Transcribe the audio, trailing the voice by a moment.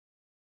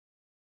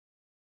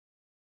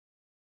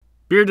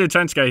Bearded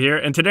Science Guy here,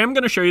 and today I'm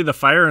going to show you the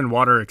fire and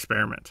water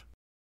experiment.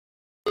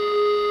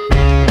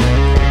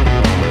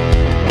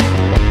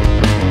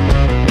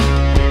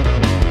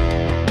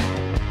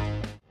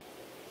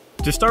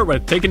 To start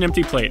with, take an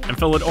empty plate and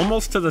fill it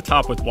almost to the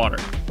top with water.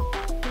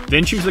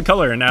 Then choose a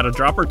color and add a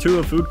drop or two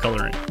of food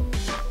coloring.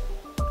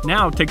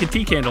 Now take a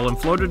tea candle and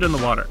float it in the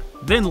water,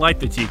 then light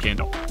the tea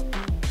candle.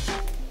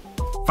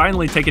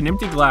 Finally, take an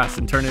empty glass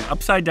and turn it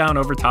upside down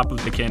over top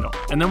of the candle,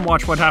 and then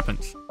watch what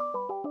happens.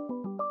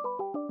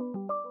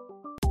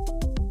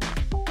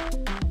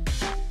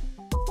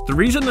 The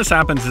reason this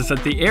happens is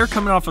that the air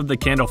coming off of the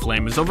candle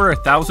flame is over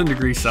 1,000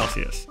 degrees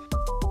Celsius.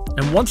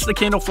 And once the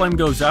candle flame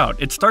goes out,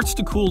 it starts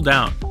to cool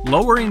down,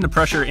 lowering the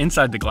pressure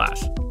inside the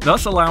glass,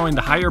 thus allowing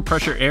the higher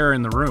pressure air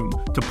in the room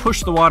to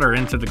push the water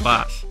into the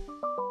glass.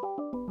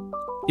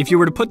 If you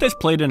were to put this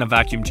plate in a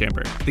vacuum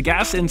chamber, the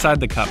gas inside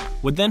the cup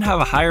would then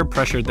have a higher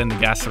pressure than the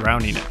gas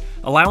surrounding it,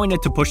 allowing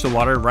it to push the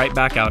water right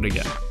back out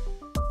again.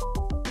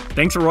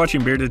 Thanks for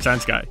watching Bearded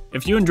Science Guy.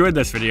 If you enjoyed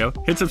this video,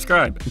 hit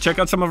subscribe and check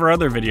out some of our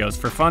other videos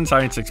for fun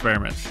science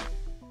experiments.